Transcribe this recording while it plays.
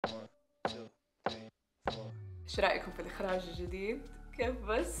ايش رأيكم في الإخراج الجديد؟ كيف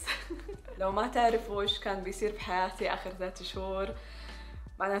بس؟ لو ما تعرفوا ايش كان بيصير بحياتي آخر 3 شهور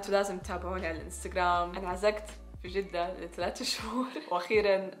معناته لازم تتابعوني على الانستغرام. أنا عزقت في جدة ل3 شهور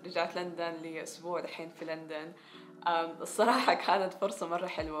وأخيرا رجعت لندن لي أسبوع الحين في لندن. الصراحة كانت فرصة مرة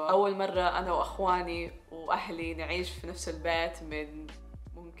حلوة، أول مرة أنا وأخواني وأهلي نعيش في نفس البيت من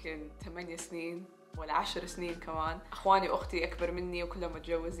ممكن 8 سنين ولا 10 سنين كمان. اخواني واختي اكبر مني وكلهم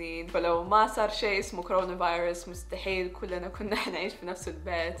متجوزين، فلو ما صار شيء اسمه كورونا فيروس مستحيل كلنا كنا حنعيش في نفس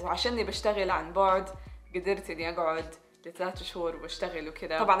البيت. وعشاني بشتغل عن بعد قدرت اني اقعد ل3 شهور واشتغل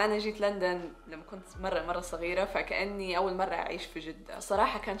وكذا. طبعا انا جيت لندن لما كنت مرة صغيرة، فكأني اول مرة اعيش في جدة.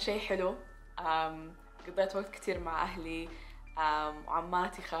 الصراحة كان شيء حلو. قضيت وقت كتير مع اهلي،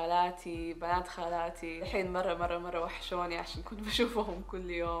 وعماتي خالاتي بنات خالاتي. الحين مرة وحشوني عشان كنت بشوفهم كل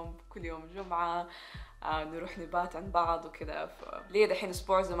يوم جمعة. نروح نبات عند بعض وكذا. لي دحين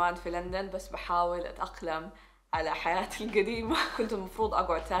اسبوع زمان في لندن، بس بحاول اتأقلم على حياتي القديمة. كنت المفروض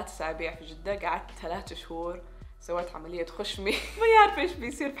اقعد 3 أسابيع في جدة، قعدت 3 شهور، سويت عملية خشمي. ما يعرف ايش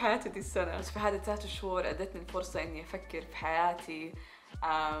بيصير في حياتي دي السنة، بس في هذه 3 شهور ادتني الفرصة اني افكر في حياتي،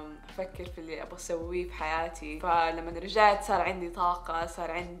 أفكر في اللي أبغى أسويه في حياتي. فلما رجعت صار عندي طاقة،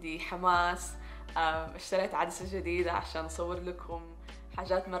 صار عندي حماس. اشتريت عدسة جديدة عشان أصور لكم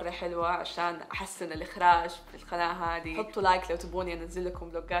حاجات مرة حلوة عشان أحسن الإخراج في القناة هذه. حطوا لايك لو تبوني أنزل لكم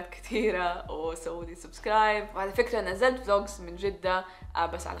فلوقات كثيرة، وسووا لي سبسكرايب. وعلى فكرة نزلت فلوجز من جدة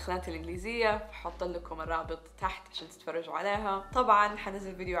بس على قناتي الإنجليزية، حط لكم الرابط تحت عشان تتفرجوا عليها. طبعا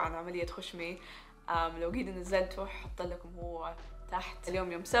حنزل فيديو عن عملية خشمي، لو قيد نزلته حط لكم هو تحت.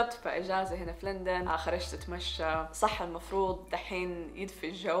 اليوم يوم سبت فإجازة هنا في لندن. خرجت أتمشى. صح المفروض دحين يدفي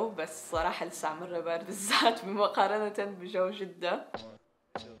الجو، بس صراحة لسه مرة برد بالذات بمقارنة بجو جدة.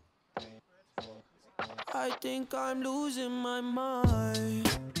 I think I'm losing my mind,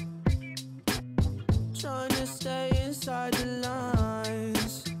 trying to stay inside the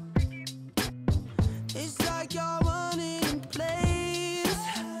lines. It's like you're running in place.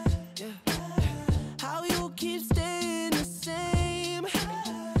 How you keep staying the same.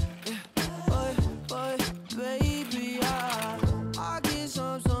 But baby, I get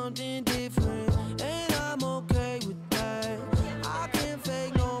something different, and I'm okay with that. I can't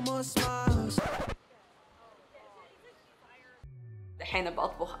fake no more smiles. الحين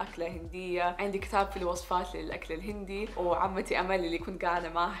بطبخ أكلة هندية. عندي كتاب في الوصفات للأكل الهندي، وعمتي أمل اللي كنت قاعدة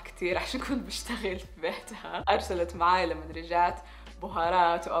معها كتير عشان كنت بشتغل في بيتها أرسلت معاي لما رجعت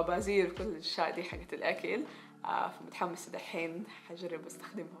بهارات وأبازير وكل الأشياء دي حقت الأكل. فمتحمسة دحين حجرب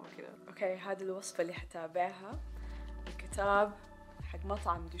استخدمها وكذا. أوكي، هذه الوصفة اللي حتابعها. الكتاب حق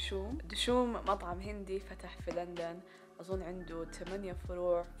مطعم دشوم مطعم هندي فتح في لندن، أظن عنده 8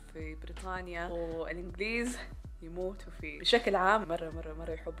 فروع في بريطانيا، والإنجليز يموتوا فيه. بشكل عام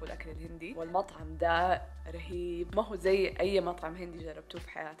مرة يحبوا الأكل الهندي، والمطعم ده رهيب، ما هو زي أي مطعم هندي جربتوه في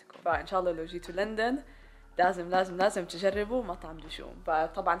حياتكم. فإن شاء الله لو جيتوا لندن لازم تجربوا مطعم دشوم.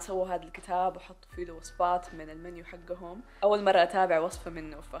 فطبعا سووا هذا الكتاب وحطوا فيه له وصفات من المنيو حقهم. أول مرة أتابع وصفة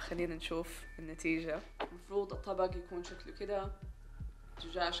منه، فخلينا نشوف النتيجة. المفروض الطبق يكون شكله كده،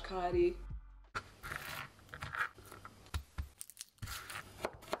 دجاج كاري،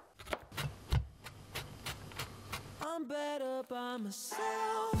 I'm better by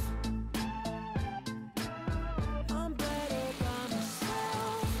myself. I'm better by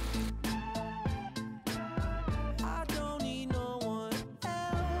myself. I don't need no one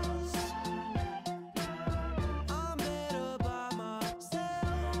else. I'm better by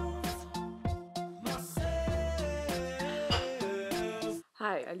myself.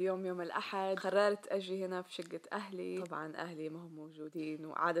 هاي اليوم يوم الأحد، قررت أجي هنا في شقة أهلي. طبعا أهلي ما هم موجودين،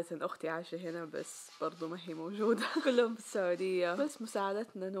 وعادة أختي عايشة هنا بس برضو ما هي موجودة. كلهم في السعودية، بس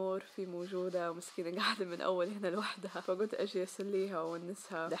مساعدتنا نور في موجودة ومسكينة قاعدة من أول هنا لوحدها، فقلت أجي أسليها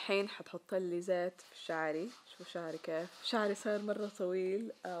وأونسها. دحين حتحط لي زيت في شعري. شوفوا شعري كيف، شعري صار مرة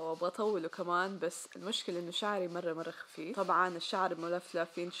طويل وأبغى أطوله كمان، بس المشكلة إنه شعري مرة خفيف. طبعا الشعر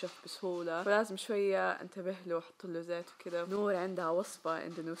ملفلف ينشف بسهولة، فلازم شوية انتبه له وأحط له زيت وكذا. نور عندها وصفة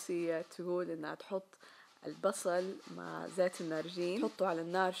اندونيسية تقول انها تحط البصل مع زيت النارجين، تحطه على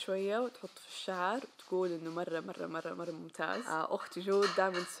النار شوية وتحطه في الشعر، وتقول انه مرة ممتاز. اختي جود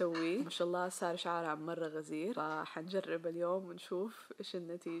دائما تسويه، ما شاء الله صار شعرها مرة غزير. فحنجرب اليوم ونشوف ايش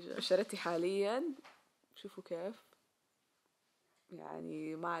النتيجة. بشرتي حاليا شوفوا كيف،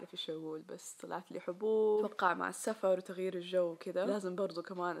 يعني ما أعرف إيش أقول، بس طلعت لي حبوب. أتوقع مع السفر وتغيير الجو كذا لازم برضو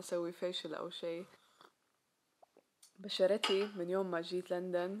كمان أسوي فيشل أو شيء. بشرتي من يوم ما جيت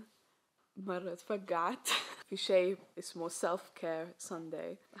لندن مرة تفقعت. في شيء اسمه self care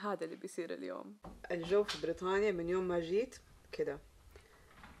Sunday، هذا اللي بيصير اليوم. الجو في بريطانيا من يوم ما جيت كده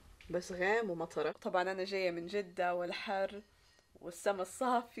بس غيم ومطرة. طبعا أنا جاية من جدة والحر والسما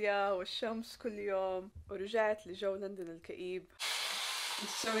الصافية والشمس كل يوم، ورجعت لجو لندن الكئيب. انت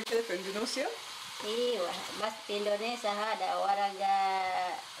تسوي كده في اندونيسيا؟ ايوه بس في اندونيسيا هذا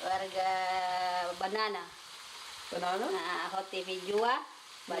ورقة بنانا. بنانا؟ احطي في جوا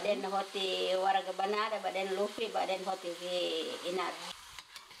بعدين نحطي ورقة بنانا بعدين لوفي بعدين نحطي في إنار.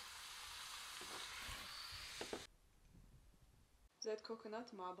 زيت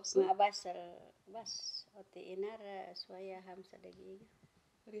كوكونات مع بصل؟ مع بصل بس حطي إنار شوية 5 دقيقة.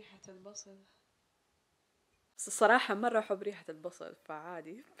 ريحة البصل، بس الصراحة مرة أحب ريحة البصل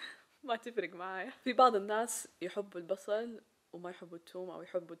فعادي ما تفرق معايا. في بعض الناس يحبوا البصل وما يحبوا الثوم، أو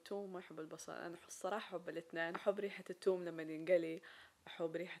يحبوا الثوم وما يحبوا البصل. أنا الصراحة أحب الاثنين، أحب ريحة الثوم لما ينقلي،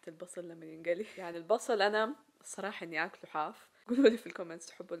 أحب ريحة البصل لما ينقلي. يعني البصل أنا الصراحة إني أكله حاف. قولوا لي في الكومنتس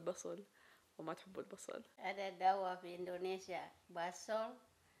تحبوا البصل وما تحبوا البصل. ada dawa في إندونيسيا basol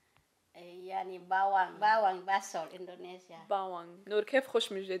يعني bawang basol إندونيسيا. باوانغ. نور كيف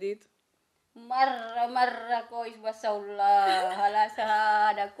خش من جديد؟ مرة كويس بس الله خلاص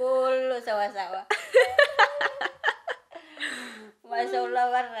هذا كله سوا ما شاء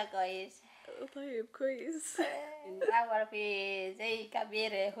الله مرة كويس. طيب كويس. نحاول في زي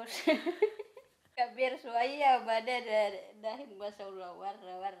كبير كبير شوية وبعدين داخل ما شاء الله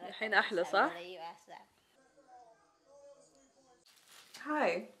مرة الحين أحلى صح؟ أيوة أحسن.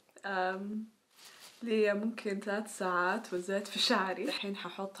 هاي لي ممكن 3 ساعات وزيت في شعري. الحين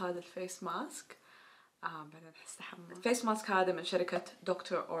ححط هذا الفيس ماسك بعدين حستحمى. الفيس ماسك هذا من شركة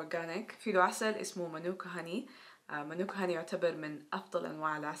دكتور أورجانيك، في له عسل اسمه مانوكا هاني. مانوكا هاني يعتبر من أفضل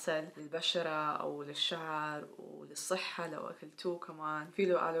أنواع العسل للبشرة أو للشعر وللصحة لو أكلتوه. كمان في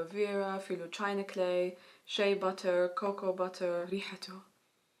له ألوفيرا، في له تشاينا كلاي، شاي باتر، كوكو باتر. ريحته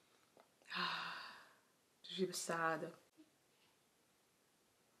تجيب السعادة.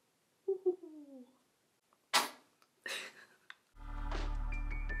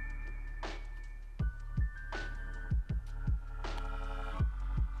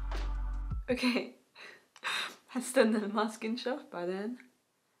 اوكي حستنى الماسك ينشف بعدين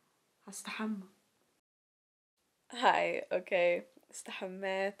حستحمى. هاي اوكي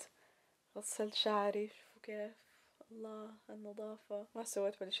استحميت، غسلت شعري. شوفوا كيف، الله النظافة. ما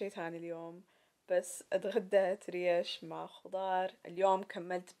سويت ولا شي ثاني اليوم، بس اتغديت ريش مع خضار. اليوم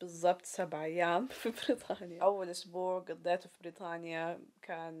كملت بالضبط 7 أيام في بريطانيا. أول أسبوع قضيته في بريطانيا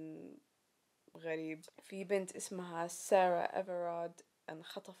كان غريب. في بنت اسمها سارة إيفرارد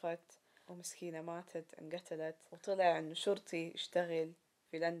انخطفت ومسكينة ماتت انقتلت، وطلع انه شرطي يشتغل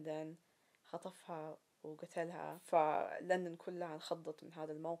في لندن خطفها وقتلها. فلندن كلها انخضت من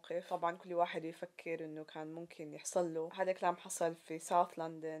هذا الموقف. طبعا كل واحد يفكر انه كان ممكن يحصل له. هذا الكلام حصل في ساوث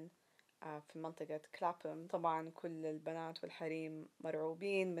لندن في منطقة كلابم. طبعا كل البنات والحريم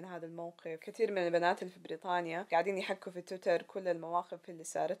مرعوبين من هذا الموقف. كثير من البنات اللي في بريطانيا قاعدين يحكوا في تويتر كل المواقف اللي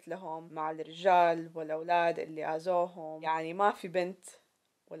صارت لهم مع الرجال والأولاد اللي آذوهم. يعني ما في بنت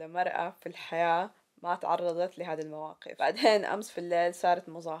ولا مرأة في الحياة ما تعرضت لهذه المواقف. بعدين أمس في الليل صارت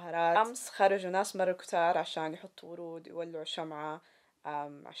مظاهرات. أمس خرجوا ناس مرة كتار عشان يحطوا ورود يولعوا شمعة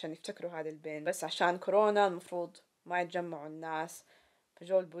عشان يفتكروا هذه البنت، بس عشان كورونا المفروض ما يتجمعوا الناس.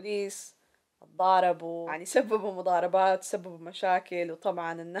 فجو البوليس ضاربوا، يعني سببوا مضاربات، سببوا مشاكل،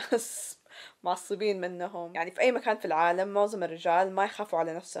 وطبعا الناس معصبين منهم. يعني في أي مكان في العالم معظم الرجال ما يخافوا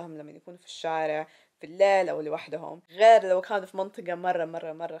على نفسهم لما يكونوا في الشارع في الليل أو لوحدهم، غير لو كانوا في منطقة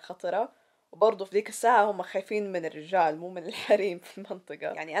مرة خطرة، وبرضه في ذيك الساعة هم خايفين من الرجال مو من الحريم في المنطقة.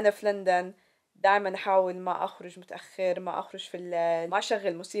 يعني أنا في لندن دائما أحاول ما أخرج متأخر، ما أخرج في الليل، ما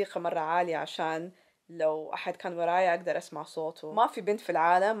أشغل موسيقى مرة عالية عشان لو أحد كان ورايا أقدر أسمع صوته. ما في بنت في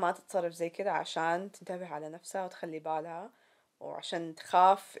العالم ما تتصرف زي كده عشان تنتبه على نفسها وتخلي بالها، وعشان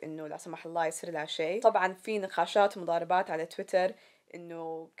تخاف إنه لا سمح الله يصير لها شيء. طبعا في نقاشات ومضاربات على تويتر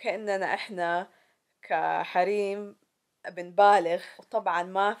إنه كأننا إحنا كحريم بنبالغ، وطبعا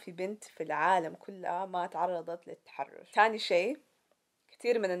ما في بنت في العالم كلها ما تعرضت للتحرش. تاني شيء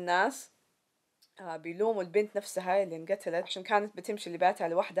كثير من الناس بيلوموا البنت نفسها اللي انقتلت عشان كانت بتمشي لبيتها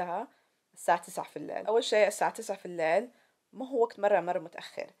لوحدها الساعة 9 في الليل. أول شيء الساعة 9 في الليل ما هو وقت مرة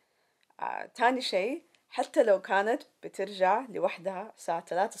متأخر. تاني شيء حتى لو كانت بترجع لوحدها الساعة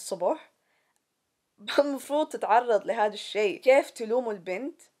 3 الصبح المفروض تتعرض لهذا الشيء. كيف تلوموا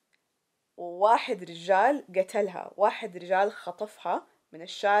البنت وواحد رجال قتلها، واحد رجال خطفها من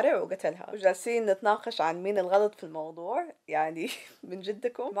الشارع وقتلها، وجالسين نتناقش عن مين الغلط في الموضوع؟ يعني من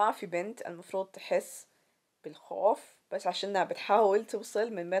جدكم ما في بنت المفروض تحس بالخوف بس عشانها بتحاول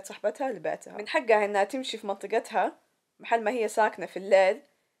توصل من بيت صاحبتها لبيتها. من حقها انها تمشي في منطقتها محل ما هي ساكنة في الليل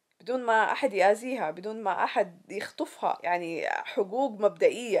بدون ما أحد يأذيها، بدون ما أحد يخطفها، يعني حقوق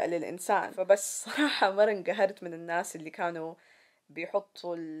مبدئية للإنسان. فبس صراحة مرة انقهرت من الناس اللي كانوا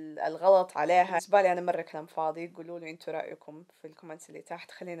بيحطوا الغلط عليها. بالنسبة لي أنا مرة كلام فاضي. قولوا لي أنتوا رأيكم في الكومنتس اللي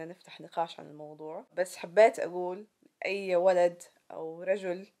تحت، خلينا نفتح نقاش عن الموضوع. بس حبيت أقول أي ولد أو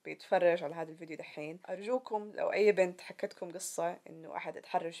رجل بيتفرج على هذا الفيديو دحين، أرجوكم لو أي بنت حكتكم قصة إنه أحد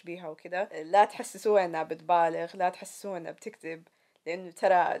اتحرش بيها وكده، لا تحسسوها إنها بتبالغ، لا تحسسوها إنها بتكذب، لأنه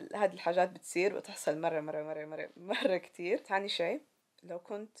ترى هذه الحاجات بتصير وتحصل مرة كتير. تاني شيء، لو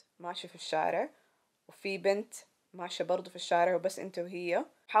كنت ماشي في الشارع وفي بنت ماشية برضو في الشارع وبس انت وهي،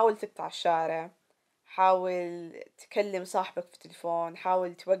 حاول تقطع الشارع، حاول تكلم صاحبك في التليفون،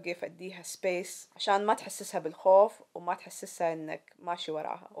 حاول توقف، اديها سبيس عشان ما تحسسها بالخوف وما تحسسها انك ماشي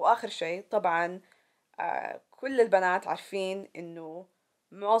وراها. واخر شيء طبعا كل البنات عارفين انه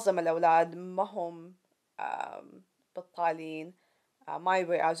معظم الاولاد ما هم بطالين، ما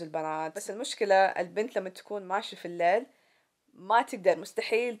يبغوا يعازوا البنات. بس المشكلة البنت لما تكون ماشية في الليل ما تقدر،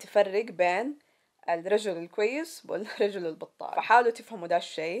 مستحيل تفرق بين الرجل الكويس والرجل البطال. فحاولوا تفهموا ده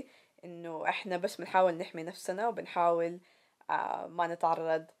الشيء، انه احنا بس بنحاول نحمي نفسنا وبنحاول ما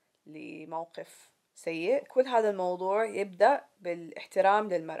نتعرض لموقف سيء. كل هذا الموضوع يبدأ بالاحترام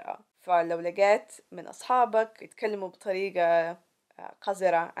للمرأة. فلو لقيت من أصحابك يتكلموا بطريقة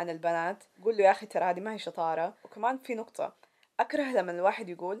قذرة عن البنات، قول له يا أخي ترى هذه ما هي شطارة. وكمان في نقطة، أكره لما الواحد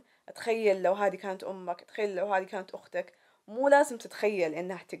يقول أتخيل لو هذه كانت أمك، أتخيل لو هذه كانت أختك. مو لازم تتخيل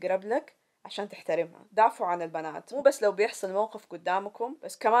إنها تقرب لك عشان تحترمها. دافعوا عن البنات، مو بس لو بيحصل موقف قدامكم،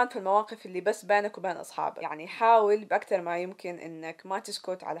 بس كمان في المواقف اللي بس بينك وبين أصحابك. يعني حاول بأكثر ما يمكن إنك ما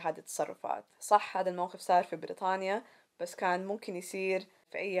تسكت على هذه التصرفات. صح هذا الموقف صار في بريطانيا، بس كان ممكن يصير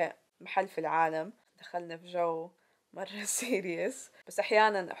في أي محل في العالم. دخلنا في جو مرة سيريس، بس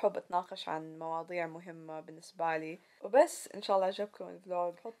أحيانا أحب أتناقش عن مواضيع مهمة بالنسبة لي. وبس إن شاء الله عجبكم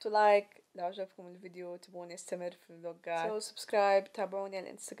الفلوج، حطوا لايك لو عجبكم الفيديو تبوني استمر في الفلوجات. سبسكرايب، تابعوني على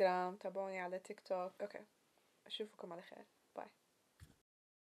الانستغرام، تابعوني على تيك توك. أوكي، أشوفكم على خير. باي.